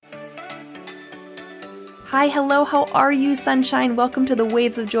Hi, hello, how are you, sunshine? Welcome to the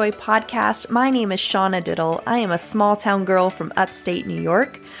Waves of Joy podcast. My name is Shauna Diddle. I am a small town girl from upstate New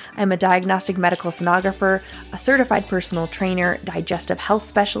York. I'm a diagnostic medical sonographer, a certified personal trainer, digestive health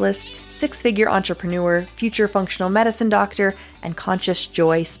specialist, six-figure entrepreneur, future functional medicine doctor, and conscious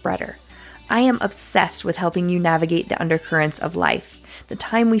joy spreader. I am obsessed with helping you navigate the undercurrents of life. The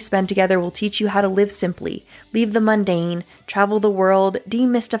time we spend together will teach you how to live simply, leave the mundane, travel the world,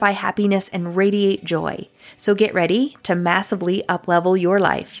 demystify happiness, and radiate joy. So get ready to massively uplevel your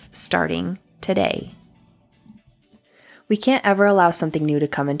life, starting today. We can't ever allow something new to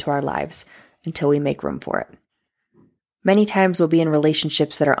come into our lives until we make room for it. Many times we'll be in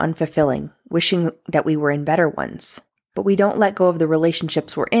relationships that are unfulfilling, wishing that we were in better ones. But we don't let go of the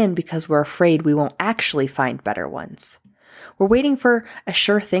relationships we're in because we're afraid we won't actually find better ones. We're waiting for a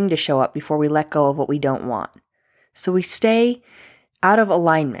sure thing to show up before we let go of what we don't want. So we stay out of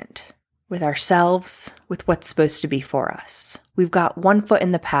alignment with ourselves, with what's supposed to be for us. We've got one foot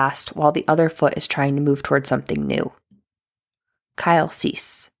in the past while the other foot is trying to move towards something new. Kyle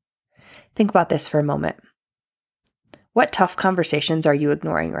Cease. Think about this for a moment. What tough conversations are you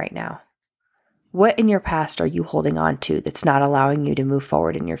ignoring right now? What in your past are you holding on to that's not allowing you to move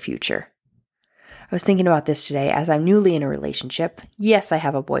forward in your future? I was thinking about this today as I'm newly in a relationship. Yes, I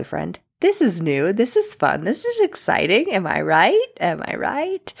have a boyfriend. This is new. This is fun. This is exciting. Am I right? Am I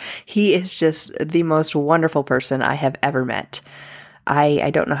right? He is just the most wonderful person I have ever met.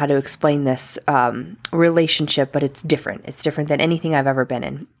 I don't know how to explain this relationship, but it's different. It's different than anything I've ever been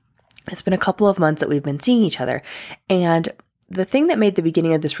in. It's been a couple of months that we've been seeing each other. And the thing that made the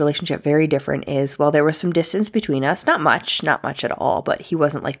beginning of this relationship very different is, well, there was some distance between us, not much at all, but he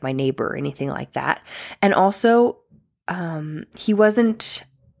wasn't like my neighbor or anything like that. And also, he wasn't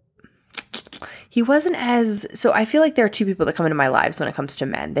so I feel like there are two people that come into my lives when it comes to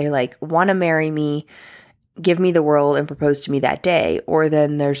men. They like want to marry me, give me the world and propose to me that day. Or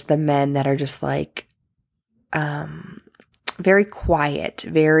then there's the men that are just like, very quiet,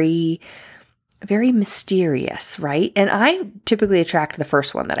 very mysterious, right? And I typically attract the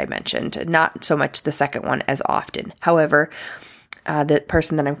first one that I mentioned, not so much the second one as often. However, the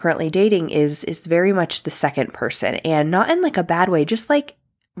person that I'm currently dating is very much the second person, and not in like a bad way, just like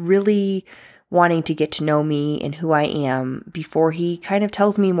really wanting to get to know me and who I am before he kind of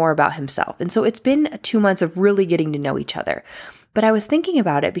tells me more about himself. And so it's been 2 months of really getting to know each other. But I was thinking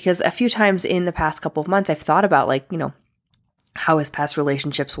about it because a few times in the past couple of months, I've thought about how his past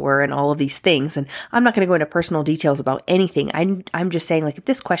relationships were and all of these things. And I'm not going to go into personal details about anything. I'm just saying, like, if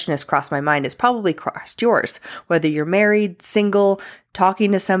this question has crossed my mind, it's probably crossed yours. Whether you're married, single,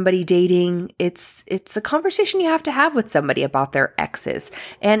 talking to somebody, dating, it's a conversation you have to have with somebody about their exes.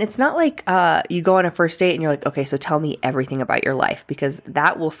 And it's not like you go on a first date and you're like, okay, so tell me everything about your life, because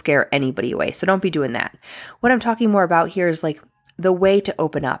that will scare anybody away. So don't be doing that. What I'm talking more about here is like the way to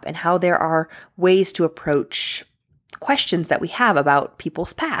open up and how there are ways to approach questions that we have about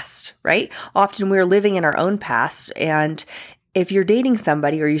people's past, right? Often we're living in our own past. And if you're dating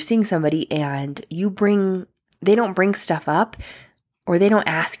somebody or you're seeing somebody and they don't bring stuff up or they don't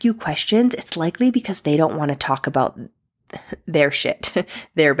ask you questions, it's likely because they don't want to talk about their shit,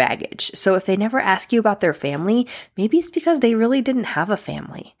 their baggage. So if they never ask you about their family, maybe it's because they really didn't have a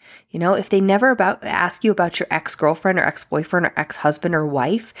family. If they never ask you about your ex-girlfriend or ex-boyfriend or ex-husband or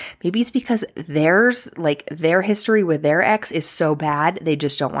wife, maybe it's because their history with their ex is so bad, they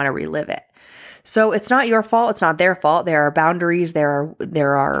just don't want to relive it. So it's not your fault. It's not their fault. There are boundaries. There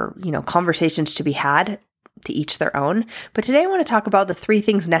are, conversations to be had, to each their own. But today I want to talk about the 3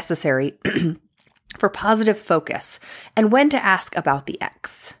 things necessary for positive focus and when to ask about the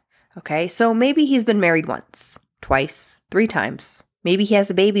ex. Okay, so maybe he's been married once, twice, 3 times. Maybe he has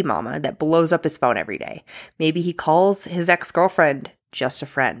a baby mama that blows up his phone every day. Maybe he calls his ex-girlfriend just a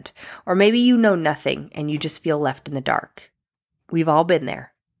friend. Or maybe you know nothing and you just feel left in the dark. We've all been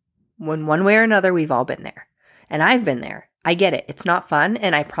there. One way or another, we've all been there. And I've been there. I get it. It's not fun.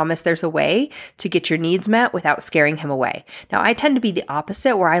 And I promise there's a way to get your needs met without scaring him away. Now, I tend to be the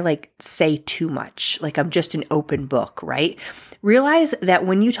opposite where I say too much. Like I'm just an open book, right? Realize that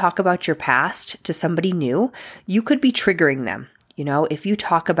when you talk about your past to somebody new, you could be triggering them. If you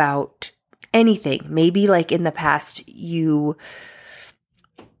talk about anything, maybe like in the past, you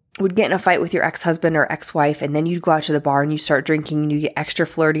would get in a fight with your ex-husband or ex-wife, and then you'd go out to the bar and you start drinking and you get extra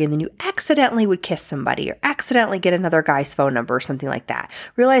flirty, and then you accidentally would kiss somebody or accidentally get another guy's phone number or something like that.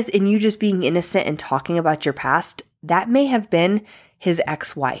 Realize in you just being innocent and talking about your past, that may have been his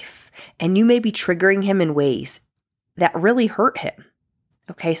ex-wife, and you may be triggering him in ways that really hurt him.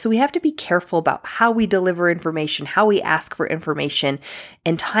 Okay, so we have to be careful about how we deliver information, how we ask for information,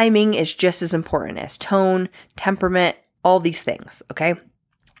 and timing is just as important as tone, temperament, all these things, okay?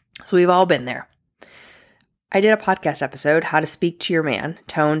 So we've all been there. I did a podcast episode, How to Speak to Your Man,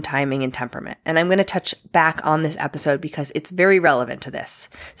 Tone, Timing, and Temperament. And I'm going to touch back on this episode because it's very relevant to this.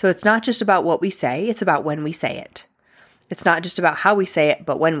 So it's not just about what we say, it's about when we say it. It's not just about how we say it,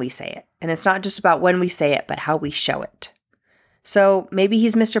 but when we say it. And it's not just about when we say it, but how we show it. So maybe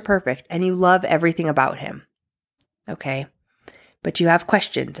he's Mr. Perfect and you love everything about him. Okay? But you have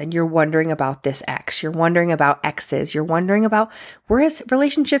questions and you're wondering about this ex. You're wondering about exes. You're wondering about, were his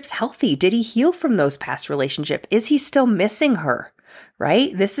relationships healthy? Did he heal from those past relationships? Is he still missing her?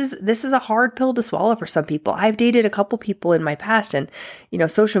 Right? This is a hard pill to swallow for some people. I've dated a couple people in my past and,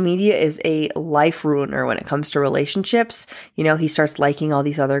 social media is a life ruiner when it comes to relationships. He starts liking all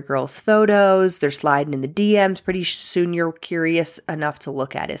these other girls' photos. They're sliding in the DMs. Pretty soon you're curious enough to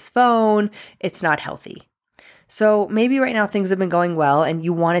look at his phone. It's not healthy. So maybe right now things have been going well and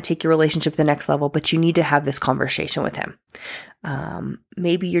you want to take your relationship to the next level, but you need to have this conversation with him.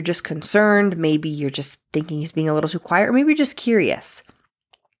 Maybe you're just concerned. Maybe you're just thinking he's being a little too quiet, or maybe you're just curious.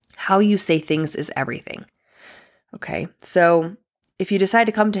 How you say things is everything. Okay, so if you decide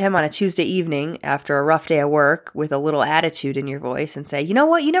to come to him on a Tuesday evening after a rough day at work with a little attitude in your voice and say, you know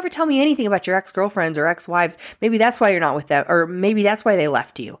what, you never tell me anything about your ex-girlfriends or ex-wives. Maybe that's why you're not with them, or maybe that's why they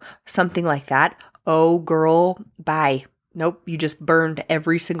left you. Something like that. Oh, girl, bye. Nope, you just burned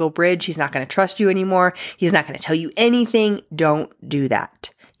every single bridge. He's not going to trust you anymore. He's not going to tell you anything. Don't do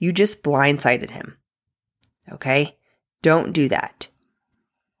that. You just blindsided him. Okay? Don't do that.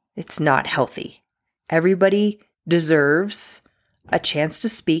 It's not healthy. Everybody deserves a chance to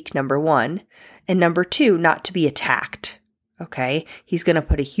speak, number one. And number two, not to be attacked. Okay? He's going to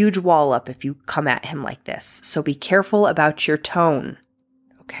put a huge wall up if you come at him like this. So be careful about your tone.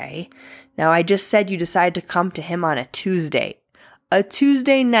 Okay? Now, I just said you decide to come to him on a Tuesday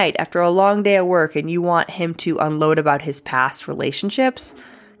night after a long day of work, and you want him to unload about his past relationships.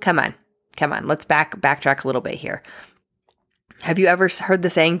 Come on. Let's backtrack a little bit here. Have you ever heard the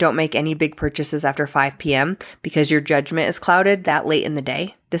saying, don't make any big purchases after 5 p.m. because your judgment is clouded that late in the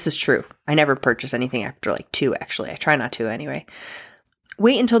day? This is true. I never purchase anything after 2, actually. I try not to anyway.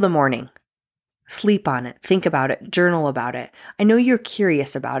 Wait until the morning. Sleep on it, think about it, journal about it. I know you're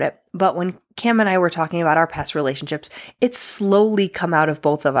curious about it, but when Cam and I were talking about our past relationships, it's slowly come out of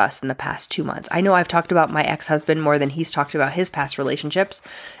both of us in the past 2 months. I know I've talked about my ex-husband more than he's talked about his past relationships,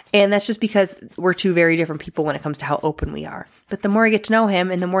 and that's just because we're two very different people when it comes to how open we are. But the more I get to know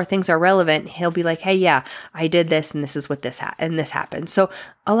him and the more things are relevant, he'll be like, hey, yeah, I did this and this is what this happened. So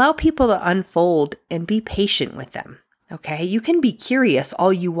allow people to unfold and be patient with them. Okay, you can be curious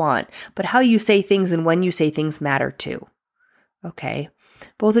all you want, but how you say things and when you say things matter too. Okay,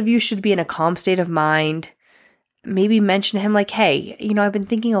 both of you should be in a calm state of mind. Maybe mention to him like, hey, I've been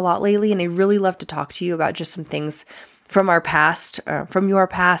thinking a lot lately and I really love to talk to you about just some things from our past, from your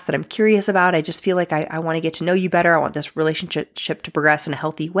past that I'm curious about. I just feel like I want to get to know you better. I want this relationship to progress in a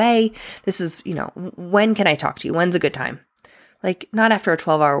healthy way. This is, when can I talk to you? When's a good time? Like, not after a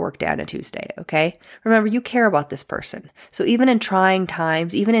 12-hour workday on a Tuesday, okay? Remember, you care about this person. So even in trying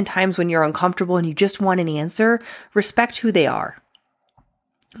times, even in times when you're uncomfortable and you just want an answer, respect who they are,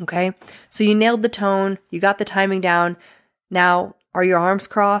 okay? So you nailed the tone. You got the timing down. Now, are your arms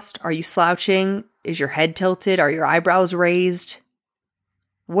crossed? Are you slouching? Is your head tilted? Are your eyebrows raised?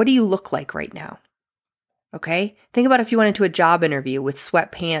 What do you look like right now? Okay? Think about if you went into a job interview with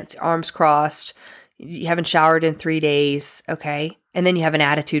sweatpants, arms crossed, you haven't showered in 3 days, okay? And then you have an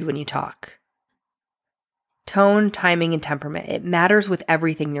attitude when you talk. Tone, timing, and temperament. It matters with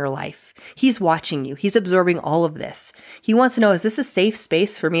everything in your life. He's watching you. He's absorbing all of this. He wants to know, is this a safe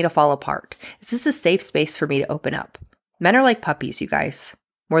space for me to fall apart? Is this a safe space for me to open up? Men are like puppies, you guys,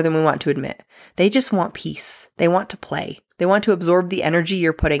 more than we want to admit. They just want peace. They want to play. They want to absorb the energy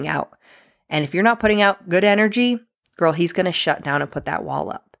you're putting out. And if you're not putting out good energy, girl, he's going to shut down and put that wall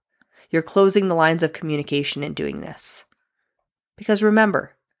up. You're closing the lines of communication in doing this. Because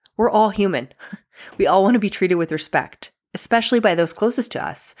remember, we're all human. We all want to be treated with respect, especially by those closest to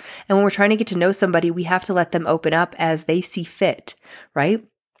us. And when we're trying to get to know somebody, we have to let them open up as they see fit, right?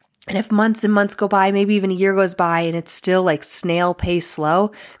 And if months and months go by, maybe even a year goes by and it's still like snail pace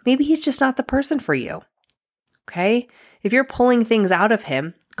slow, maybe he's just not the person for you, okay? If you're pulling things out of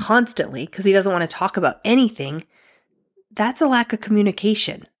him constantly because he doesn't want to talk about anything, that's a lack of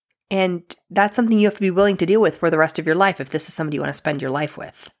communication. And that's something you have to be willing to deal with for the rest of your life if this is somebody you want to spend your life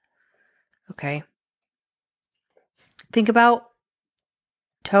with. Okay? Think about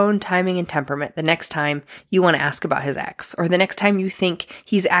tone, timing, and temperament the next time you want to ask about his ex, or the next time you think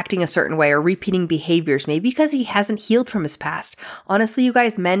he's acting a certain way or repeating behaviors, maybe because he hasn't healed from his past. Honestly, you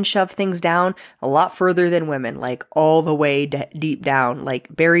guys, men shove things down a lot further than women, like all the way deep down,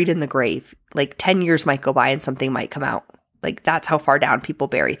 like buried in the grave. Like 10 years might go by and something might come out. Like that's how far down people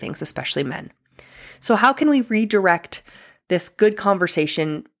bury things, especially men. So how can we redirect this good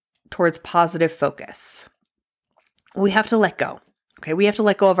conversation towards positive focus? We have to let go. Okay, we have to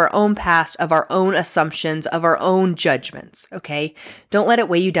let go of our own past, of our own assumptions, of our own judgments, okay? Don't let it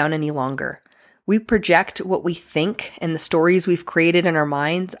weigh you down any longer. We project what we think and the stories we've created in our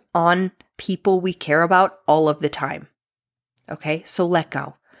minds on people we care about all of the time, okay? So let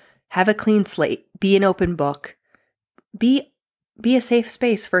go. Have a clean slate. Be an open book. Be a safe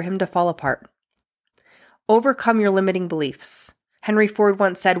space for him to fall apart. Overcome your limiting beliefs. Henry Ford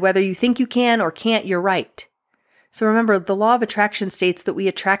once said, whether you think you can or can't, you're right. So remember, the law of attraction states that we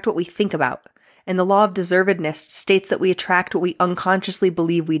attract what we think about, and the law of deservedness states that we attract what we unconsciously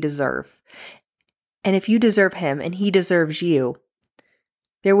believe we deserve. And if you deserve him and he deserves you,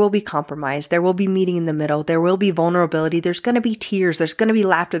 there will be compromise, there will be meeting in the middle, there will be vulnerability, there's going to be tears, there's going to be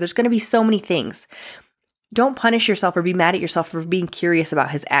laughter, there's going to be so many things. Don't punish yourself or be mad at yourself for being curious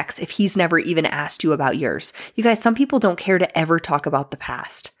about his ex if he's never even asked you about yours. You guys, some people don't care to ever talk about the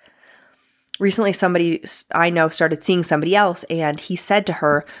past. Recently, somebody I know started seeing somebody else, and he said to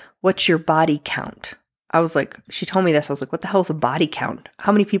her, "What's your body count?" I was like, she told me this. I was like, what the hell is a body count?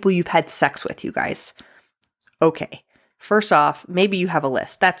 How many people you've had sex with, you guys? Okay. First off, maybe you have a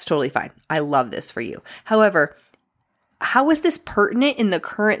list. That's totally fine. I love this for you. However, how is this pertinent in the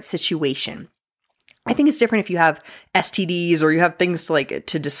current situation? I think it's different if you have STDs or you have things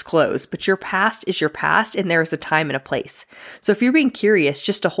to disclose, but your past is your past and there is a time and a place. So if you're being curious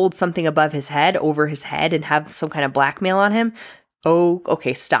just to hold something above his head, over his head, and have some kind of blackmail on him, oh,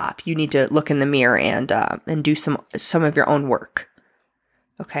 okay, stop. You need to look in the mirror and do some of your own work.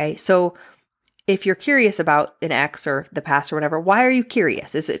 Okay, so if you're curious about an ex or the past or whatever, why are you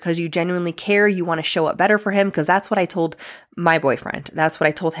curious? Is it because you genuinely care? You want to show up better for him? Because that's what I told my boyfriend. That's what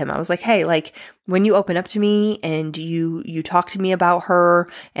I told him. I was like, hey, when you open up to me and you talk to me about her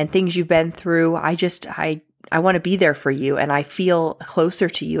and things you've been through, I want to be there for you and I feel closer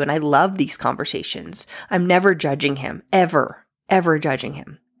to you and I love these conversations. I'm never judging him, ever judging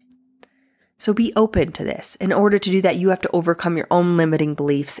him. So be open to this. In order to do that, you have to overcome your own limiting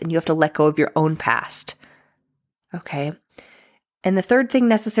beliefs and you have to let go of your own past. Okay? And the third thing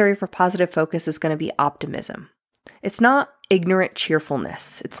necessary for positive focus is going to be optimism. It's not ignorant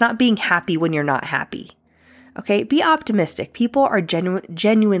cheerfulness. It's not being happy when you're not happy. Okay? Be optimistic. People are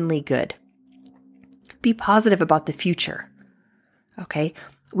genuinely good. Be positive about the future. Okay?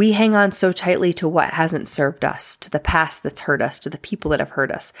 We hang on so tightly to what hasn't served us, to the past that's hurt us, to the people that have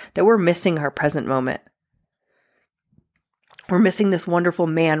hurt us, that we're missing our present moment. We're missing this wonderful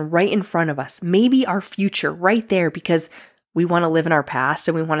man right in front of us, maybe our future right there, because we want to live in our past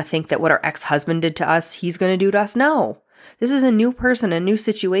and we want to think that what our ex-husband did to us, he's going to do to us. No, this is a new person, a new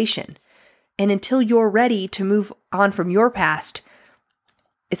situation. And until you're ready to move on from your past,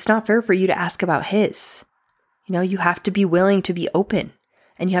 it's not fair for you to ask about his. You have to be willing to be open.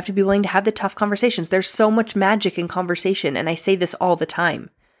 And you have to be willing to have the tough conversations. There's so much magic in conversation, and I say this all the time.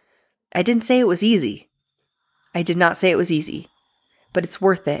 I didn't say it was easy. I did not say it was easy. But it's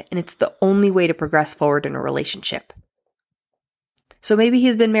worth it, and it's the only way to progress forward in a relationship. So maybe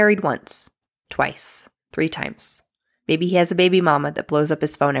he's been married once, twice, 3 times. Maybe he has a baby mama that blows up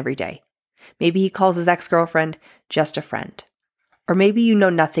his phone every day. Maybe he calls his ex-girlfriend just a friend. Or maybe you know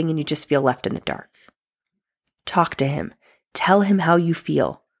nothing and you just feel left in the dark. Talk to him. Tell him how you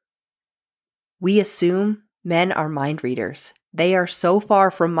feel. We assume men are mind readers. They are so far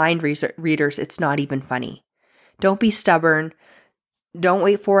from mind readers, it's not even funny. Don't be stubborn. Don't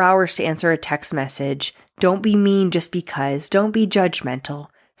wait 4 hours to answer a text message. Don't be mean just because. Don't be judgmental.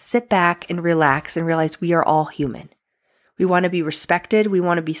 Sit back and relax and realize we are all human. We want to be respected. We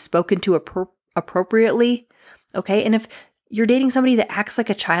want to be spoken to appropriately. Okay? And if you're dating somebody that acts like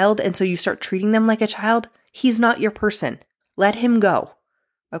a child and so you start treating them like a child, he's not your person. Let him go.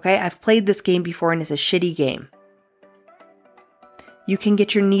 Okay? I've played this game before and it's a shitty game. You can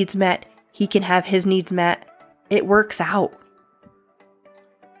get your needs met. He can have his needs met. It works out.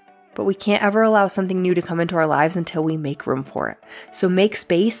 But we can't ever allow something new to come into our lives until we make room for it. So make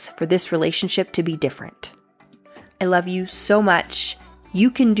space for this relationship to be different. I love you so much.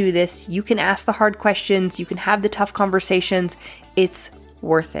 You can do this. You can ask the hard questions. You can have the tough conversations. It's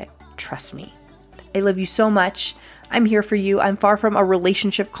worth it. Trust me. I love you so much. I'm here for you. I'm far from a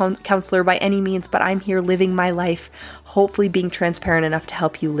relationship counselor by any means, but I'm here living my life, hopefully being transparent enough to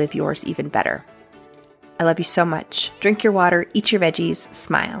help you live yours even better. I love you so much. Drink your water, eat your veggies,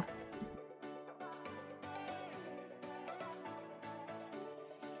 smile.